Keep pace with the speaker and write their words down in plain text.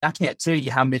I can't tell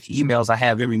you how many emails I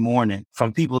have every morning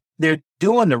from people. They're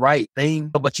doing the right thing,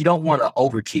 but you don't want to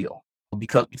overkill,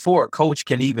 because before a coach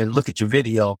can even look at your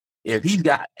video, if he's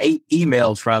got 8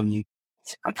 emails from you,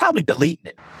 I'm probably deleting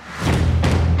it.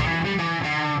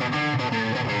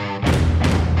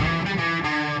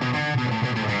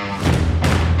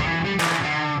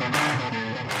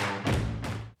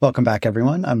 Welcome back,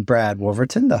 everyone. I'm Brad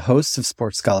Wolverton, the host of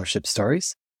Sports Scholarship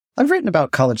Stories. I've written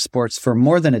about college sports for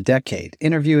more than a decade,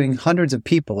 interviewing hundreds of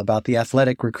people about the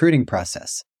athletic recruiting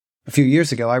process. A few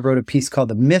years ago, I wrote a piece called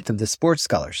The Myth of the Sports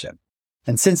Scholarship.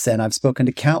 And since then, I've spoken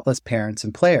to countless parents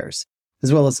and players,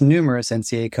 as well as numerous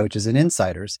NCAA coaches and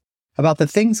insiders, about the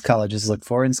things colleges look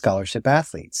for in scholarship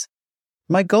athletes.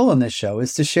 My goal on this show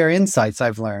is to share insights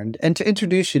I've learned and to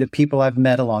introduce you to people I've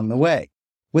met along the way,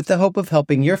 with the hope of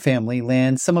helping your family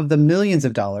land some of the millions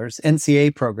of dollars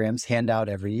NCAA programs hand out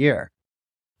every year.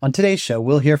 On today's show,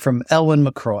 we'll hear from Elwyn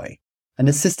McRoy, an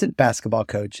assistant basketball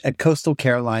coach at Coastal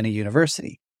Carolina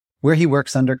University, where he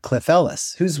works under Cliff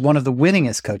Ellis, who's one of the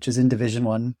winningest coaches in Division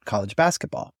I college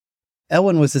basketball.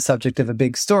 Elwyn was the subject of a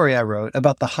big story I wrote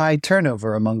about the high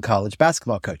turnover among college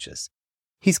basketball coaches.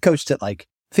 He's coached at like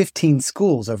 15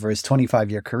 schools over his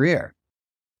 25-year career.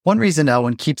 One reason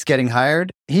Elwyn keeps getting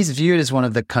hired, he's viewed as one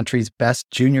of the country's best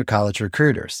junior college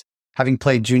recruiters, having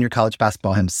played junior college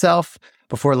basketball himself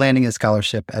before landing a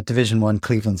scholarship at Division I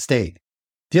Cleveland State.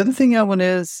 The other thing Elwyn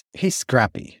is, he's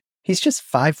scrappy. He's just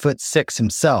 5'6"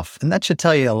 himself, and that should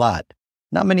tell you a lot.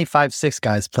 Not many 5'6"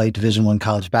 guys play Division I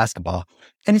college basketball,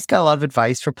 and he's got a lot of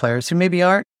advice for players who maybe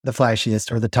aren't the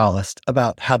flashiest or the tallest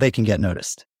about how they can get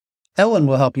noticed. Elwyn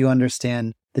will help you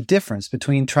understand the difference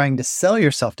between trying to sell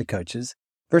yourself to coaches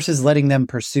versus letting them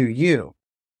pursue you,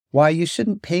 why you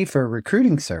shouldn't pay for a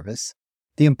recruiting service,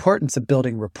 the importance of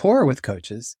building rapport with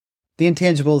coaches, the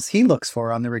intangibles he looks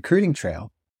for on the recruiting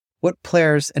trail, what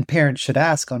players and parents should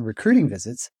ask on recruiting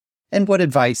visits, and what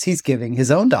advice he's giving his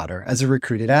own daughter as a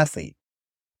recruited athlete.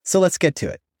 So let's get to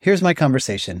it. Here's my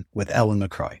conversation with Elwyn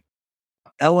McRoy.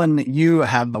 Elwyn, you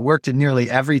have worked in nearly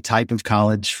every type of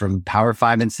college, from Power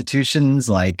 5 institutions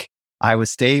like Iowa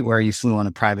State, where you flew on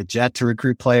a private jet to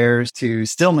recruit players, to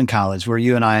Stillman College, where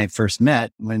you and I first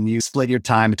met when you split your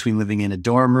time between living in a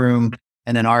dorm room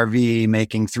and an RV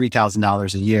making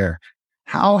 $3,000 a year.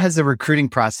 How has the recruiting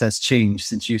process changed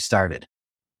since you started?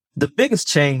 The biggest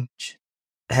change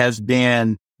has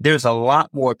been there's a lot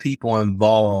more people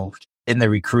involved in the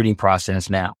recruiting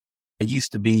process now. It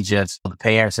used to be just the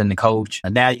parents and the coach.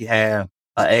 And now you have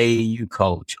an AAU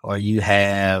coach, or you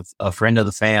have a friend of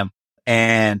the family.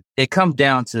 And it comes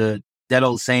down to that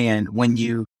old saying, when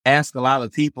you ask a lot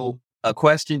of people a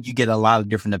question, you get a lot of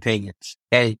different opinions.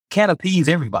 And it can't appease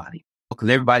everybody, because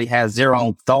everybody has their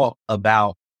own thought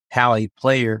about how a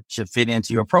player should fit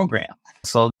into your program.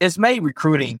 So it's made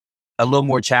recruiting a little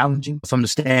more challenging from the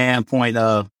standpoint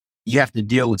of you have to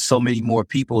deal with so many more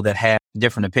people that have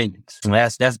different opinions. And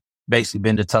that's basically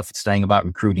been the toughest thing about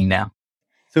recruiting now.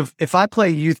 So if I play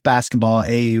youth basketball,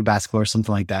 AAU basketball, or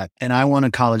something like that, and I want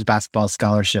a college basketball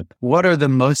scholarship, what are the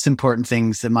most important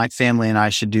things that my family and I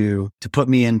should do to put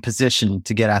me in position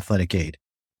to get athletic aid?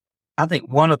 I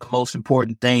think one of the most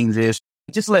important things is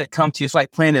just let it come to you. It's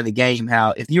like playing in a game,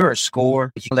 how if you're a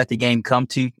scorer, you let the game come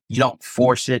to you. You don't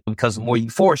force it, because the more you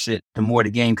force it, the more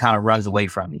the game kind of runs away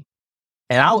from you.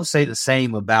 And I would say the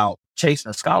same about chasing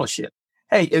a scholarship.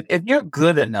 Hey, if you're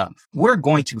good enough, we're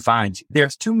going to find you.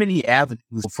 There's too many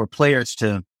avenues for players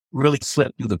to really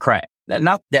slip through the crack.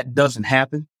 Not that doesn't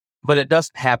happen, but it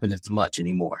doesn't happen as much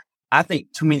anymore. I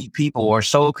think too many people are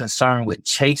so concerned with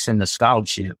chasing the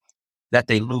scholarship that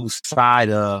they lose sight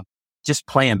of just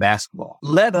playing basketball.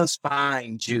 Let us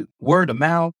find you. Word of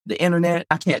mouth, the internet.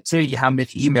 I can't tell you how many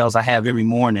emails I have every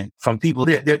morning from people.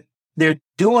 They're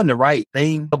doing the right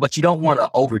thing, but you don't want to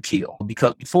overkill,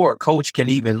 because before a coach can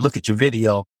even look at your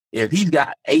video, if he's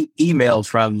got 8 emails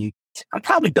from you, I'm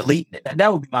probably deleting it.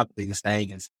 That would be my biggest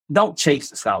thing, is don't chase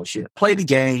the scholarship. Play the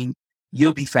game.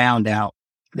 You'll be found out.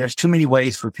 There's too many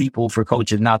ways for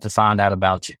coaches not to find out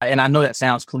about you. And I know that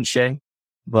sounds cliche,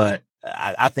 but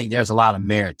I think there's a lot of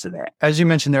merit to that. As you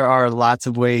mentioned, there are lots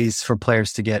of ways for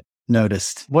players to get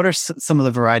noticed. What are some of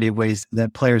the variety of ways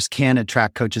that players can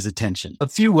attract coaches' attention? A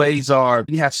few ways are,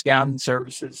 you have scouting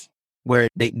services where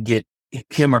they can get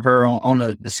him or her on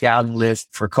the scouting list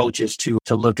for coaches to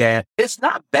look at. It's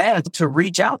not bad to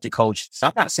reach out to coaches.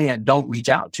 I'm not saying don't reach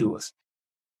out to us,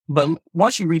 but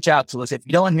once you reach out to us, if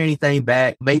you don't hear anything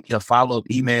back, maybe a follow-up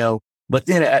email. But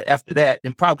then after that,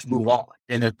 then probably move on,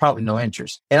 and there's probably no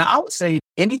interest. And I would say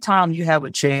anytime you have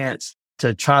a chance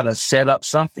to try to set up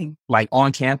something like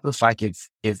on campus, like if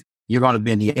you're going to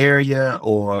be in the area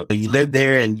or you live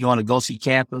there and you want to go see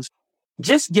campus,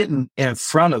 just getting in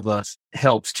front of us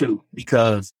helps too,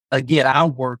 because again, I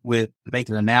work with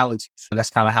making analogies. So that's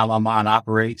kind of how my mind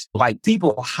operates. Like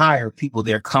people hire people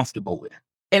they're comfortable with.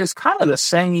 And it's kind of the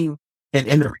same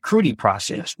in the recruiting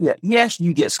process. Yeah. Yes,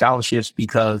 you get scholarships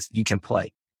because you can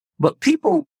play, but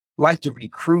people like to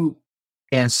recruit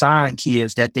and sign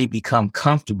kids that they become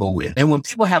comfortable with. And when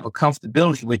people have a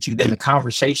comfortability with you, then the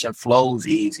conversation flows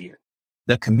easier.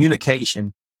 The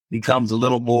communication becomes a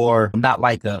little more not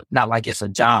like it's a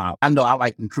job. I know I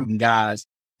like recruiting guys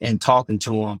and talking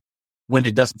to them when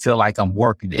it doesn't feel like I'm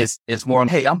working. It's more,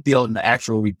 hey, I'm building the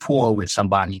actual rapport with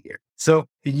somebody here. So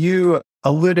you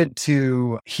alluded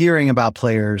to hearing about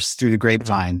players through the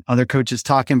grapevine, other coaches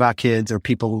talking about kids or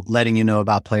people letting you know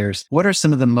about players. What are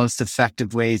some of the most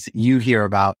effective ways that you hear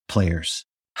about players?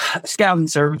 Scouting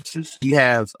services. You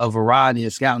have a variety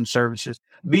of scouting services.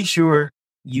 Be sure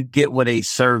you get with a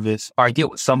service or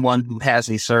get with someone who has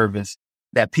a service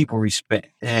that people respect.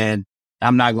 And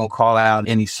I'm not going to call out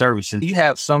any services. You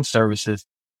have some services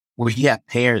where you have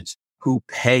parents who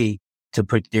pay to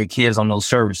put their kids on those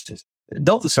services.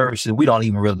 Those are services we don't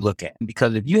even really look at,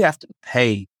 because if you have to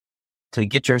pay to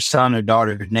get your son or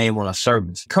daughter's name on a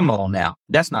service, come on now.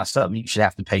 That's not something you should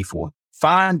have to pay for.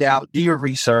 Find out, do your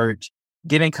research,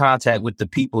 get in contact with the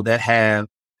people that have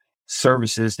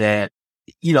services that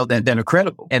are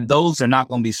credible. And those are not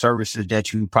going to be services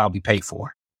that you probably pay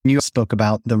for. You spoke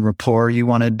about the rapport you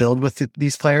want to build with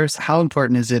these players. How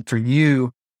important is it for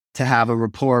you to have a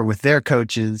rapport with their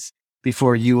coaches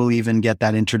before you will even get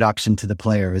that introduction to the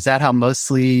player? Is that how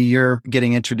mostly you're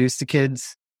getting introduced to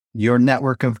kids? Your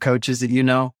network of coaches that you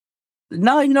know?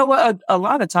 No, you know what? A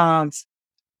lot of times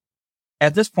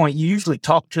at this point, you usually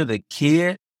talk to the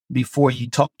kid before you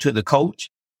talk to the coach.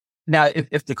 Now,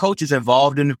 if the coach is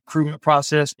involved in the recruitment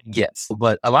process, yes.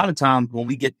 But a lot of times when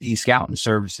we get these scouting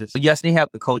services, yes, they have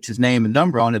the coach's name and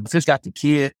number on it. But if it's got the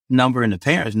kid number and the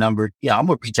parent's number, yeah, I'm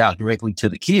going to reach out directly to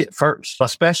the kid first,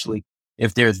 especially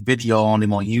if there's video on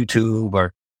him on YouTube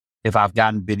or if I've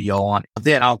gotten video on it.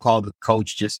 Then I'll call the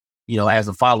coach just, as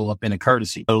a follow-up and a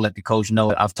courtesy to let the coach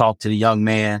know I've talked to the young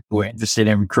man who are interested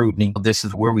in recruiting. This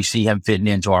is where we see him fitting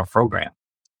into our program,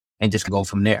 and just go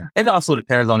from there. It also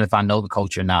depends on if I know the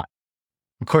coach or not.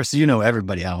 Of course, you know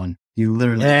everybody, Elwyn. You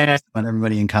literally know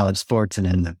everybody in college sports and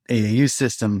in the AAU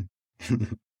system.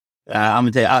 I'm going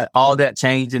to tell you, all that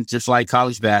changing just like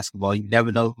college basketball. You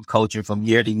never know who's coaching from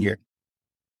year to year.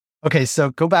 Okay, so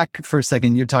go back for a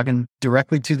second. You're talking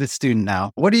directly to the student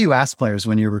now. What do you ask players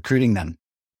when you're recruiting them?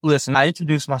 Listen, I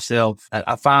introduce myself.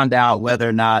 I find out whether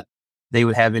or not they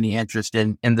would have any interest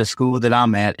in the school that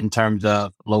I'm at in terms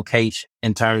of location,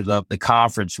 in terms of the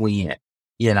conference we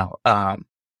in.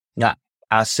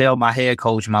 I sell my head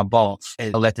coach, my boss,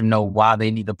 and let them know why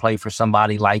they need to play for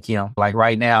somebody like him. Like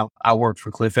right now, I work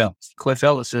for Cliff Ellis. Cliff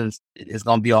Ellis is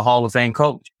going to be a Hall of Fame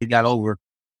coach. He got over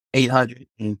 800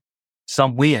 and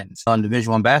some wins on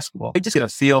Division I basketball. They just get a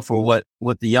feel for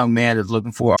what the young man is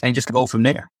looking for and just go from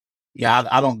there. Yeah,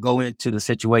 I don't go into the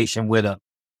situation with a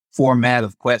format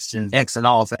of questions, X and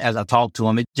off as I talk to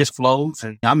them. It just flows.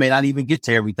 And I may not even get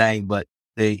to everything, but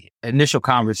the initial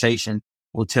conversation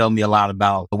will tell me a lot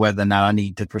about whether or not I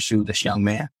need to pursue this young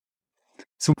man.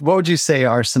 So what would you say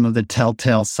are some of the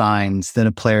telltale signs that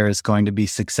a player is going to be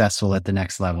successful at the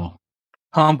next level?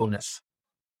 Humbleness.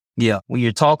 Yeah. When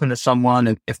you're talking to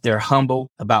someone, if they're humble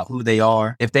about who they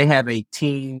are, if they have a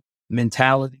team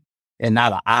mentality and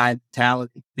not an I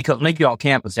mentality, because when they get on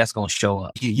campus, that's going to show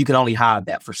up. You can only hide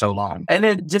that for so long. And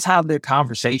then just how their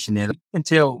conversation is, you can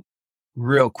tell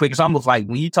real quick. It's almost like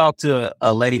when you talk to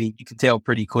a lady, you can tell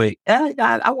pretty quick,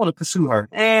 I want to pursue her.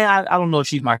 And I don't know if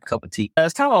she's my cup of tea.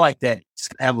 It's kind of like that.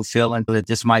 Just have a feeling that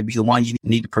this might be the one you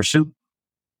need to pursue.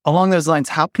 Along those lines,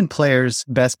 how can players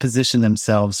best position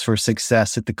themselves for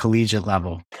success at the collegiate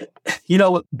level?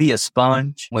 Be a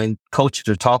sponge when coaches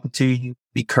are talking to you.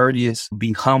 Be courteous,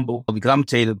 be humble. Because I'm going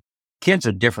to tell you, the kids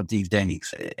are different these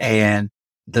days. And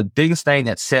the biggest thing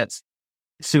that sets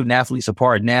student athletes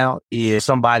apart now is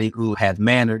somebody who has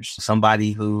manners,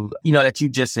 somebody who, that you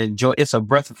just enjoy. It's a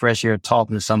breath of fresh air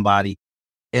talking to somebody,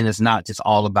 and it's not just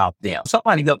all about them.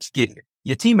 Somebody helps you get here.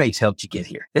 Your teammates helped you get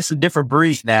here. It's a different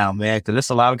breed now, man, because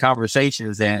there's a lot of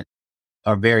conversations that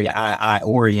are very I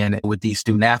oriented with these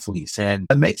student athletes, and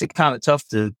it makes it kind of tough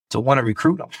to want to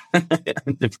recruit them,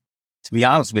 to be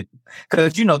honest with you,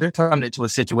 because, they're coming into a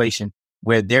situation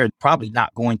where they're probably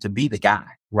not going to be the guy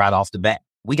right off the bat.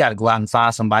 We got to go out and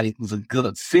find somebody who's a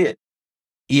good fit,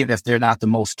 even if they're not the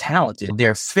most talented.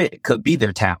 Their fit could be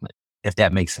their talent, if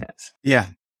that makes sense. Yeah.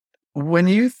 When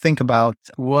you think about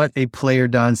what a player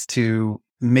does to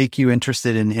make you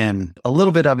interested in him? A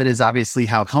little bit of it is obviously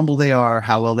how humble they are,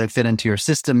 how well they fit into your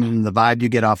system, and the vibe you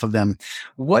get off of them.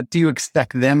 What do you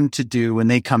expect them to do when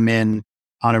they come in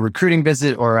on a recruiting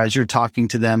visit or as you're talking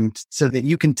to them so that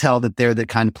you can tell that they're the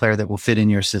kind of player that will fit in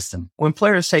your system? When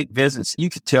players take visits, you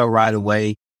can tell right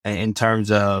away in terms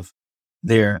of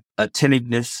their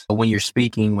attentiveness when you're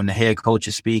speaking, when the head coach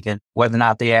is speaking, whether or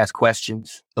not they ask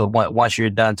questions or once you're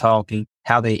done talking,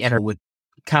 how they enter with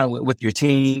your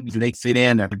team. Do they fit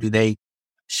in or do they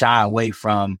shy away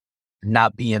from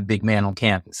not being big man on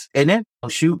campus? And then,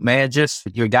 shoot, man, just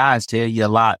your guys tell you a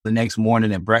lot the next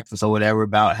morning at breakfast or whatever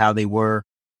about how they were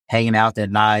hanging out that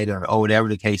night or whatever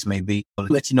the case may be.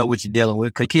 Let you know what you're dealing with,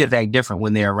 because kids act different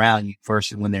when they're around you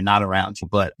versus when they're not around you.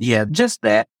 But yeah, just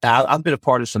that. I've been a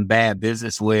part of some bad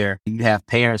business where you have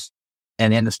parents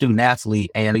and then the student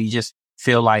athlete and you just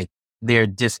feel like they're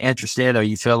disinterested or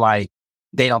you feel like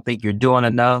they don't think you're doing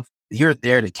enough. You're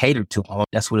there to cater to them.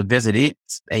 That's what a visit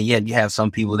is. And yet you have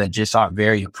some people that just aren't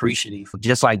very appreciative.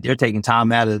 Just like they're taking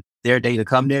time out of their day to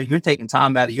come there, you're taking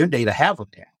time out of your day to have them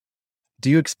there. Do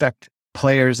you expect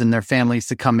players and their families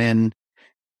to come in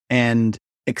and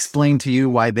explain to you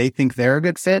why they think they're a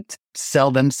good fit,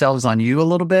 sell themselves on you a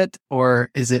little bit? Or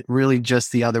is it really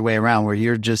just the other way around where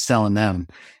you're just selling them?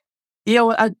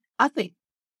 I think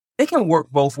it can work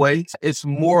both ways. It's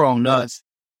more on us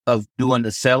of doing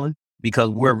the selling because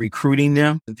we're recruiting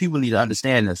them. And people need to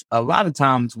understand this. A lot of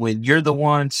times when you're the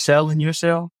one selling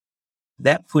yourself,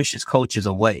 that pushes coaches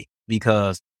away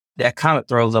because that kind of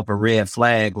throws up a red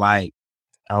flag like,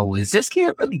 oh, is this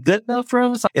kid really good enough for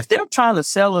us? If they're trying to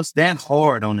sell us that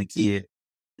hard on a kid,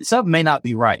 something may not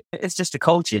be right. It's just a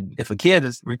coaching. If a kid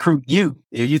is recruiting you,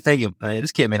 if you think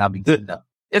this kid may not be good enough.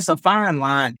 It's a fine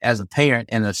line as a parent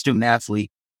and a student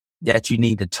athlete that you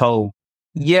need to toe.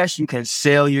 Yes, you can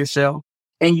sell yourself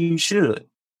and you should,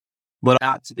 but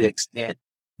not to the extent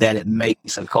that it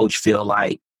makes a coach feel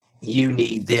like you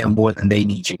need them more than they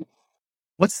need you.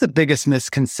 What's the biggest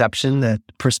misconception that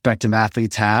prospective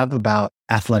athletes have about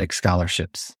athletic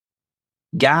scholarships?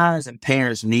 Guys and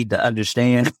parents need to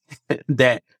understand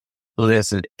that,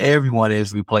 listen, everyone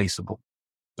is replaceable.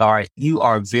 All right. You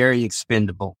are very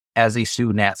expendable as a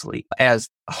student athlete. As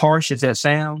harsh as that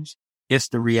sounds, it's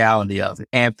the reality of it.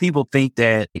 And people think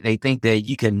that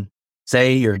you can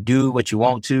say or do what you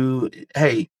want to.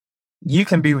 Hey, you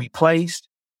can be replaced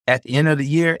at the end of the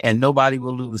year and nobody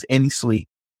will lose any sleep.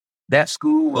 That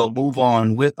school will move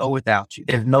on with or without you.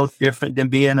 It's no different than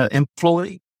being an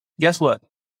employee. Guess what?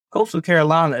 Coastal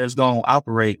Carolina is going to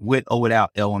operate with or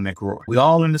without Elwyn McRoy. We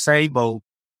all in the same boat.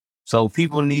 So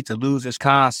people need to lose this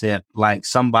concept like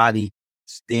somebody,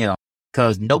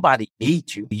 because nobody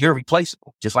needs you. You're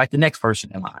replaceable, just like the next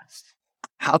person in line.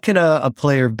 How can a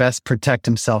player best protect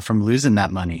himself from losing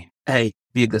that money? Hey,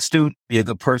 be a good student, be a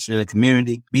good person in the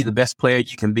community, be the best player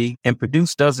you can be. And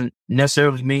produce doesn't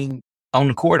necessarily mean on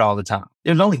the court all the time.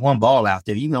 There's only one ball out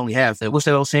there. You can only have, what's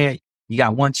that old saying? You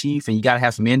got one chief and you got to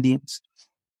have some Indians.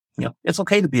 It's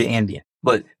okay to be an Indian,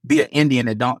 but be an Indian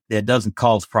that doesn't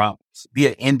cause problems. Be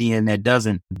an Indian that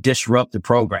doesn't disrupt the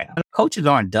program. Coaches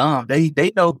aren't dumb.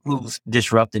 They know who's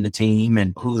disrupting the team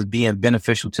and who's being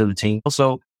beneficial to the team.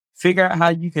 So figure out how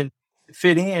you can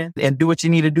fit in and do what you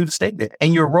need to do to stay there.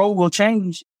 And your role will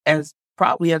change as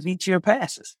each year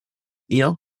passes.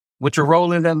 What your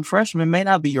role is as a freshman may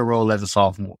not be your role as a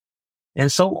sophomore.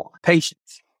 And so on.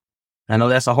 Patience. I know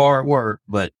that's a hard word,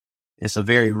 but it's a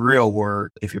very real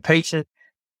word. If you're patient,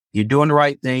 you're doing the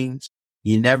right things,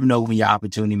 you never know when your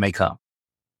opportunity may come.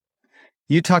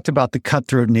 You talked about the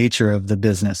cutthroat nature of the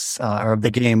business or of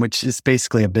the game, which is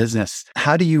basically a business.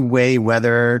 How do you weigh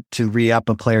whether to re-up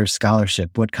a player's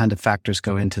scholarship? What kind of factors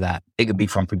go into that? It could be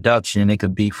from production. It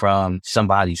could be from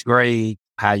somebody's grade,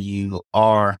 how you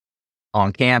are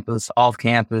on campus, off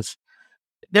campus.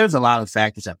 There's a lot of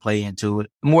factors that play into it.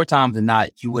 More times than not,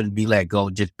 you wouldn't be let go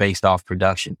just based off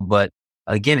production. But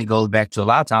again, it goes back to a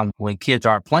lot of times when kids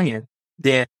aren't playing,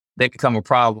 then they become a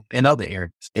problem in other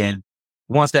areas. And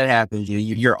once that happens,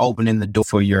 you're opening the door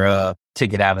for your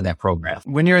ticket out of that program.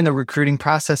 When you're in the recruiting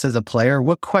process as a player,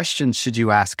 what questions should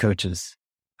you ask coaches?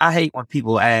 I hate when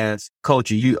people ask, Coach,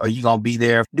 are you going to be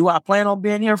there? Do I plan on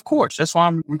being here? Of course. That's why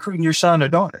I'm recruiting your son or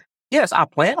daughter. Yes, I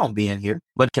plan on being here,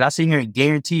 but can I sit here and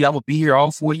guarantee you I'm going to be here all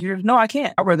 4 years? No, I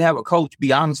can't. I'd rather have a coach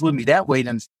be honest with me that way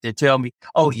than to tell me,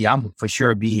 oh, yeah, I'm for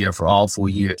sure be here for all 4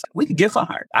 years. We could get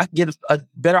fired. I could get a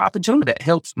better opportunity that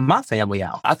helps my family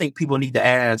out. I think people need to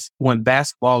ask when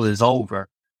basketball is over,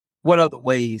 what other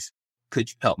ways could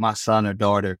you help my son or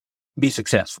daughter be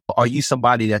successful? Are you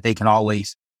somebody that they can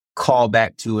always call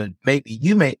back to? And maybe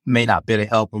you may not be able to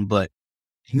help them, but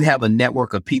you have a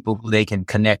network of people who they can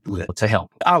connect with to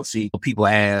help. Obviously, people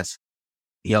ask,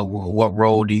 well, what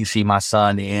role do you see my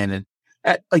son in?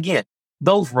 And again,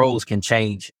 those roles can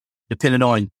change depending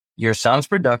on your son's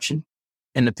production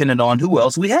and depending on who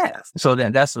else we have. So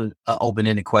that's an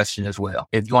open-ended question as well.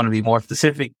 If you want to be more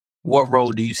specific, what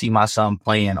role do you see my son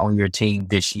playing on your team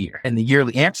this year? And the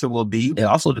yearly answer will be, it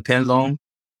also depends on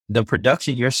the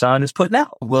production your son is putting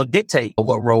out will dictate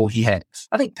what role he has.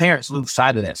 I think parents lose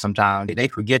sight of that sometimes. They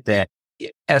forget that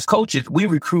as coaches, we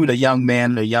recruit a young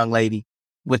man or a young lady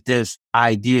with this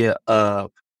idea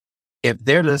of if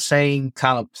they're the same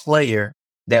kind of player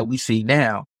that we see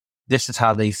now, this is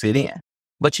how they fit in.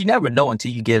 But you never know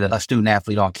until you get a student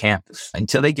athlete on campus.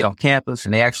 Until they get on campus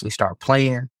and they actually start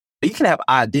playing, you can have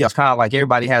ideas, kind of like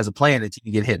everybody has a plan until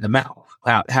you get hit in the mouth.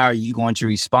 How are you going to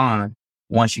respond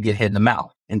once you get hit in the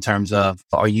mouth in terms of,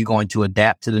 are you going to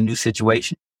adapt to the new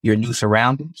situation, your new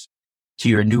surroundings, to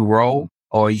your new role,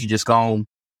 or are you just going to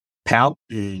pout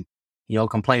and,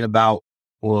 complain about,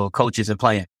 well, coach isn't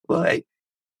playing? Well,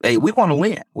 hey, we want to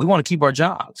win. We want to keep our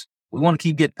jobs. We want to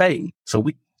keep getting paid. So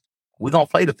we're going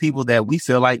to play the people that we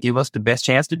feel like give us the best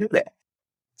chance to do that.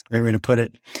 Great way to put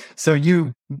it. So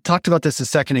you talked about this a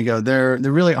second ago. There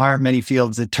really aren't many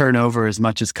fields that turn over as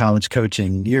much as college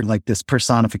coaching. You're like this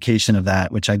personification of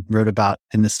that, which I wrote about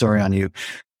in the story on you.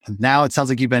 Now it sounds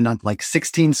like you've been on like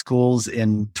 16 schools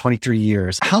in 23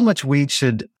 years. How much weight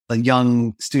should a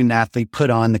young student athlete put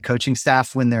on the coaching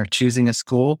staff when they're choosing a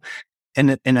school?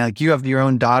 And you have your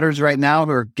own daughters right now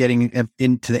who are getting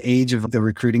into the age of the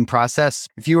recruiting process.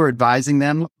 If you were advising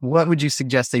them, what would you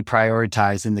suggest they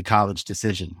prioritize in the college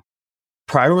decision?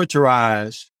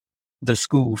 Prioritize the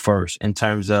school first in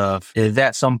terms of, is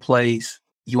that some place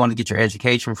you want to get your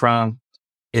education from?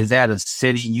 Is that a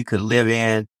city you could live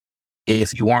in?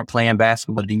 If you weren't playing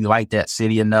basketball, do you like that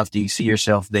city enough? Do you see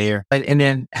yourself there? And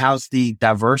then how's the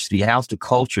diversity? How's the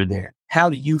culture there? How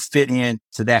do you fit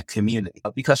into that community?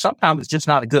 Because sometimes it's just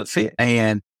not a good fit.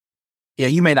 And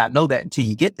you may not know that until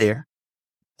you get there.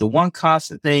 The one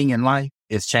constant thing in life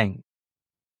is change.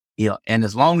 And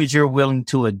as long as you're willing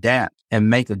to adapt and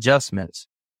make adjustments,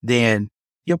 then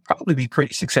you'll probably be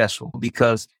pretty successful,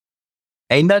 because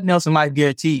ain't nothing else in life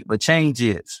guaranteed, but change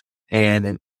is.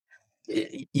 And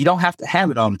you don't have to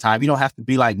have it all the time. You don't have to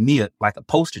be like me, like a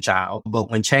poster child. But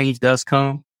when change does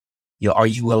come, are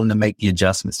you willing to make the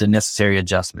adjustments, the necessary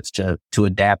adjustments to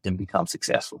adapt and become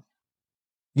successful?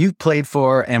 You've played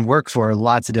for and worked for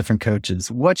lots of different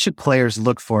coaches. What should players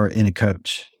look for in a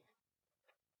coach?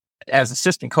 As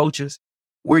assistant coaches,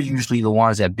 we're usually the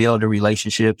ones that build the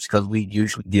relationships because we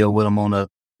usually deal with them on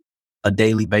a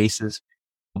daily basis.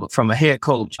 But from a head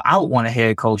coach, I would want a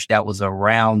head coach that was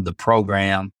around the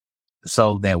program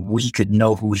so that we could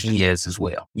know who he is as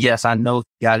well. Yes, I know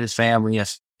he got his family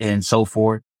and so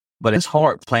forth, but it's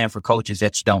hard playing for coaches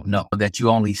that you don't know, that you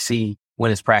only see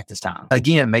when it's practice time.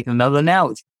 Again, making another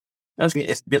analogy,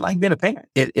 it's a bit like being a parent.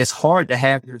 It's hard to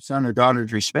have your son or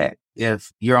daughter's respect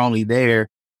if you're only there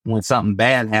when something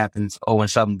bad happens or when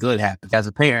something good happens. As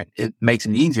a parent, it makes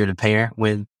it easier to parent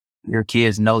when your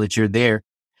kids know that you're there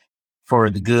for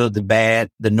the good, the bad,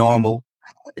 the normal,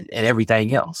 and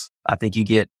everything else. I think you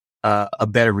get a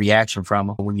better reaction from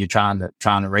them when you're trying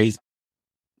to raise them.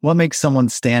 What makes someone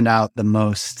stand out the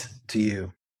most to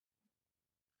you?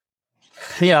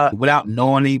 Yeah, without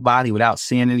knowing anybody, without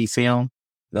seeing any film,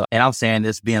 and I'm saying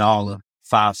this being all of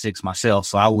 5'6" myself,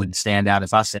 so I wouldn't stand out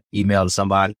if I sent an email to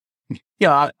somebody.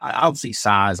 I obviously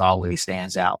size always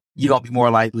stands out. You're going to be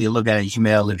more likely to look at an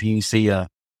email if you see a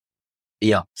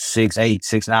 6'8", 6'9",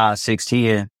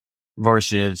 6'10",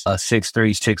 versus a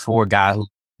 6'3", 6'4" guy who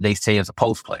they say is a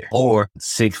post player, or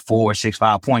 6'4",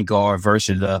 6'5" point guard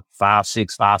versus a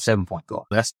 5'6", 5'7" point guard.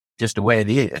 That's just the way it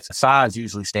is. Size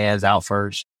usually stands out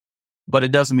first, but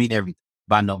it doesn't mean everything,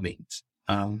 by no means.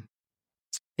 And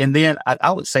then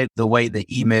I would say the way the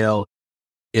email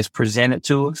is presented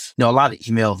to us. A lot of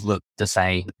emails look the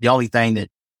same. The only thing that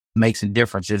makes a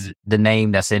difference is the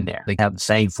name that's in there. They have the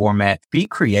same format. Be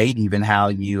creative in how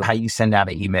you send out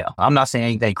an email. I'm not saying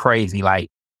anything crazy, like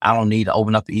I don't need to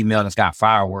open up the email that's got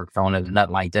fireworks on it or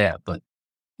nothing like that. But,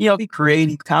 be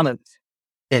creative kind of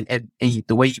and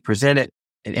the way you present it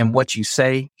and what you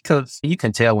say, because you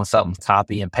can tell when something's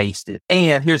copy and pasted.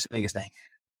 And here's the biggest thing.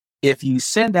 If you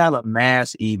send out a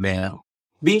mass email,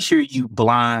 be sure you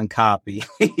blind copy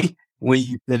when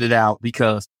you send it out,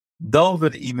 because those are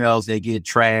the emails that get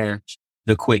trashed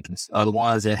the quickest, are the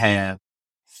ones that have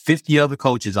 50 other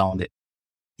coaches on it.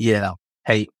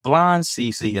 Hey, blind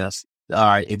CC us. All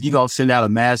right, if you're going to send out a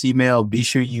mass email, be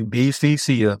sure you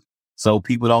BCC us so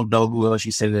people don't know who else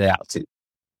you send it out to.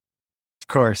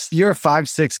 course. You're a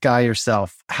 5'6" guy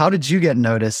yourself. How did you get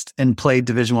noticed and play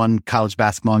Division I college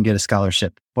basketball and get a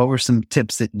scholarship? What were some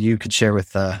tips that you could share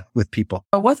with people?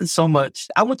 It wasn't so much.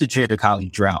 I went to junior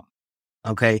college drought,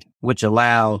 okay, which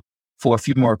allowed for a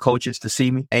few more coaches to see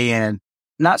me. And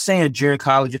not saying junior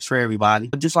college is for everybody,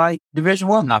 but just like Division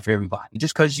I, not for everybody.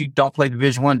 Just because you don't play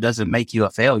Division I doesn't make you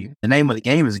a failure. The name of the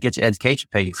game is to get your education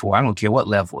paid for. I don't care what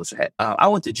level it's at. I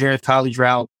went to junior college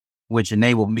route, which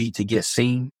enabled me to get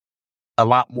seen a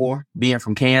lot more being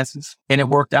from Kansas, and it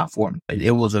worked out for me.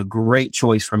 It was a great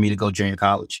choice for me to go junior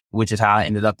college, which is how I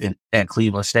ended up at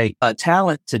Cleveland State. A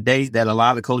talent today that a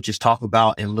lot of coaches talk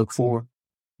about and look for,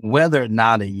 whether or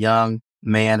not a young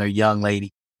man or young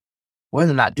lady,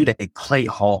 whether or not do they play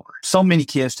hard. So many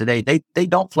kids today, they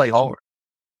don't play hard.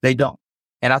 They don't.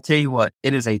 And I'll tell you what,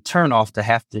 it is a turnoff to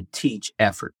have to teach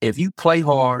effort. If you play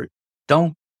hard,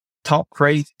 don't talk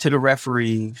crazy to the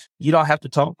referees. You don't have to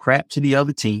talk crap to the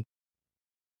other team.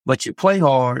 But you play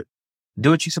hard, do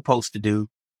what you're supposed to do.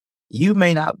 You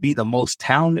may not be the most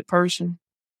talented person,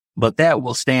 but that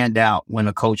will stand out when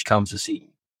a coach comes to see you.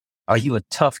 Are you a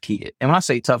tough kid? And when I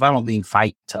say tough, I don't mean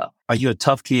fight tough. Are you a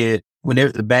tough kid? When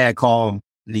there's a bad call,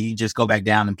 do you just go back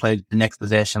down and play the next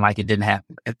possession like it didn't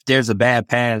happen? If there's a bad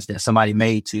pass that somebody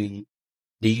made to you,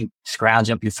 do you scrounge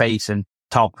up your face and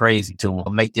talk crazy to them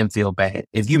or make them feel bad?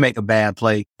 If you make a bad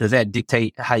play, does that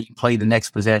dictate how you play the next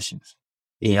possessions?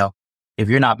 You know, if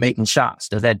you're not making shots,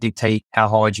 does that dictate how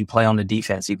hard you play on the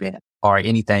defensive end or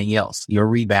anything else? You're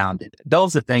rebounded.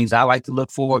 Those are things I like to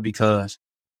look for, because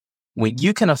when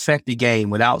you can affect the game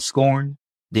without scoring,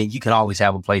 then you can always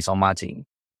have a place on my team.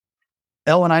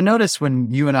 Elwyn, I noticed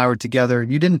when you and I were together,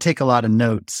 you didn't take a lot of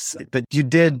notes, but you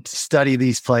did study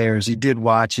these players. You did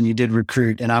watch and you did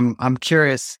recruit. And I'm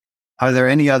curious, are there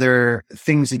any other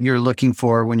things that you're looking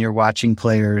for when you're watching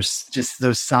players? Just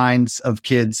those signs of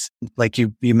kids, like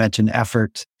you mentioned,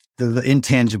 effort, the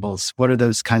intangibles. What do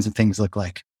those kinds of things look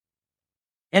like?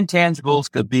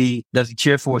 Intangibles could be, does he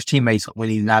cheer for his teammates when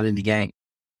he's not in the game?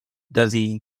 Does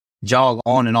he jog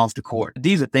on and off the court?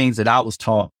 These are things that I was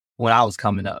taught when I was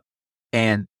coming up.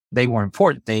 And they were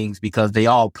important things because they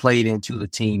all played into the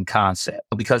team concept.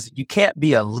 Because you can't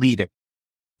be a leader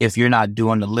if you're not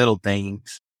doing the little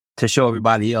things to show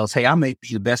everybody else, hey, I may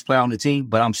be the best player on the team,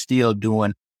 but I'm still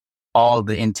doing all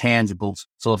the intangibles.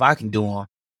 So if I can do them,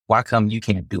 why come you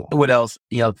can't do them? What else?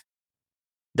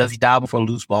 Does he dive for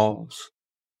loose balls?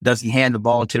 Does he hand the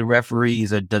ball to the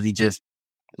referees, or does he just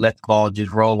let the ball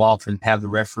just roll off and have the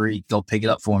referee go pick it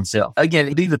up for himself?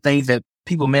 Again, these are things that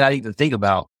people may not even think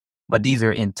about, but these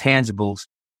are intangibles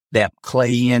that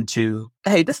play into,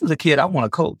 hey, this is a kid I want to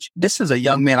coach. This is a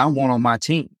young man I want on my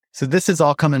team. So this is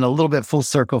all coming a little bit full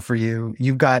circle for you.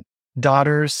 You've got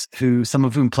daughters some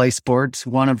of whom play sports,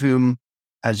 one of whom,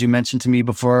 as you mentioned to me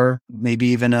before, maybe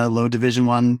even a low Division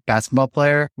I basketball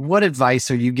player. What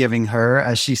advice are you giving her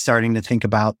as she's starting to think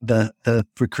about the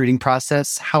recruiting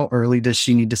process? How early does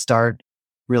she need to start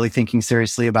really thinking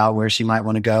seriously about where she might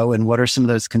want to go? And what are some of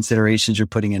those considerations you're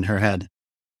putting in her head?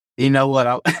 You know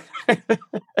what?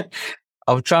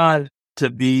 I'm trying to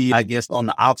be, I guess, on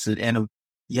the opposite end of,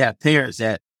 you have parents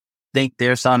that think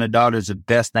their son or daughter is the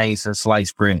best thing since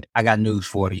sliced bread. I got news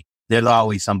for you. There's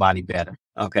always somebody better.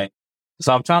 Okay.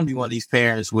 So I'm trying to be one of these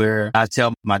parents where I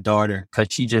tell my daughter, because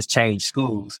she just changed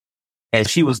schools, and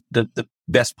she was the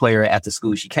best player at the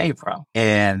school she came from.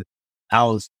 And there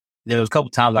was a couple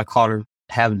times I caught her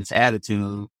having this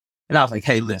attitude, and I was like,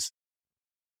 hey, listen,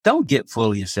 don't get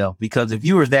full of yourself, because if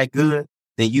you were that good,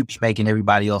 then you'd be making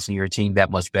everybody else on your team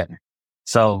that much better.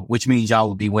 So, which means y'all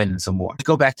will be winning some more.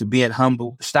 Go back to being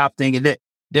humble. Stop thinking that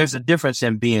there's a difference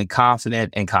in being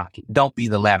confident and cocky. Don't be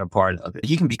the latter part of it.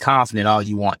 You can be confident all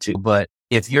you want to, but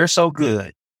if you're so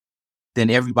good, then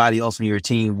everybody else on your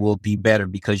team will be better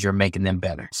because you're making them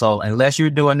better. So unless you're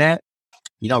doing that,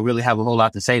 you don't really have a whole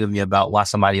lot to say to me about why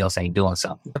somebody else ain't doing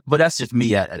something. But that's just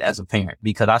me as a parent,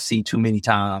 because I see too many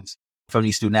times from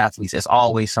these student athletes, it's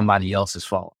always somebody else's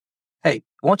fault. Hey,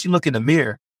 why don't you look in the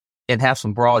mirror and have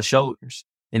some broad shoulders?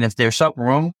 And if there's something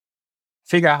wrong,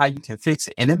 figure out how you can fix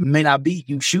it. And it may not be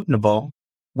you shooting the ball.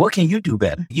 What can you do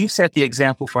better? You set the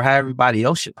example for how everybody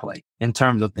else should play in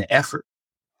terms of the effort.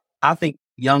 I think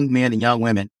young men and young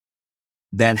women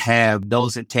that have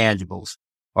those intangibles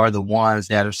are the ones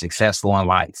that are successful in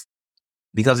life,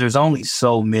 because there's only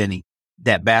so many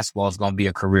that basketball is going to be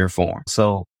a career for them.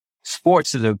 So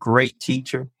sports is a great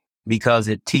teacher because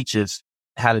it teaches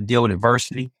how to deal with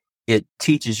adversity. It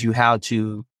teaches you how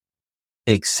to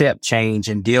accept change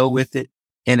and deal with it.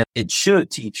 And it should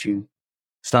teach you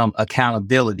some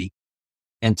accountability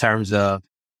in terms of,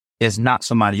 it's not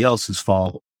somebody else's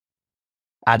fault.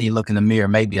 I didn't look in the mirror.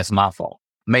 Maybe it's my fault.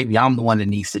 maybe I'm the one that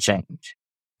needs to change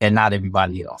and not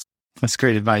everybody else. That's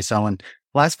great advice, Elwyn.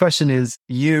 Last question is,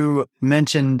 you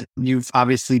mentioned you've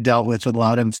obviously dealt with a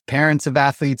lot of parents of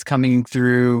athletes coming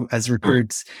through as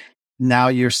recruits. Now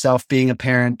yourself being a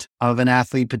parent of an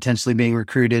athlete potentially being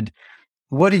recruited.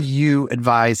 What do you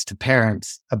advise to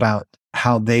parents about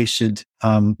how they should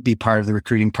be part of the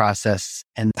recruiting process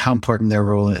and how important their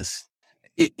role is?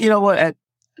 You know what?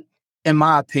 In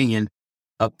my opinion,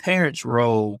 a parent's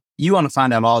role, you want to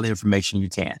find out all the information you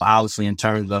can. Obviously, in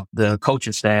terms of the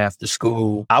coaching staff, the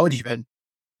school, I would even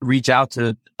reach out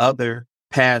to other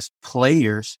past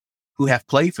players who have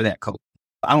played for that coach.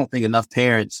 I don't think enough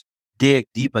parents dig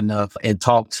deep enough and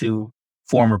talk to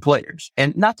former players.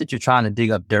 And not that you're trying to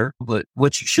dig up dirt, but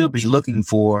what you should be looking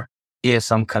for is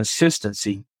some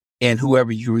consistency in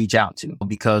whoever you reach out to,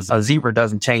 because a zebra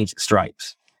doesn't change its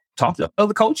stripes. Talk to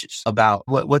other coaches about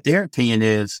what their opinion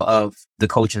is of the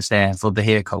coaching staff, of the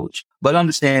head coach. But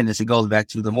understand this, it goes back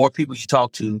to the more people you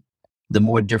talk to, the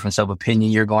more difference of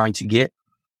opinion you're going to get,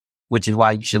 which is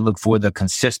why you should look for the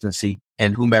consistency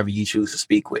in whomever you choose to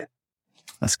speak with.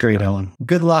 That's great, Elwyn.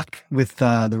 Good luck with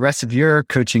the rest of your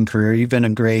coaching career. You've been a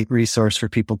great resource for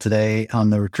people today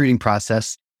on the recruiting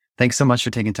process. Thanks so much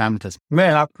for taking time with us.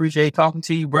 Man, I appreciate talking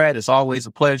to you, Brad. It's always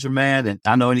a pleasure, man. And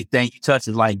I know anything you touch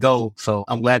is like gold. So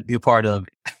I'm glad to be a part of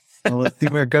it. Well, let's see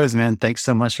where it goes, man. Thanks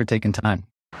so much for taking time.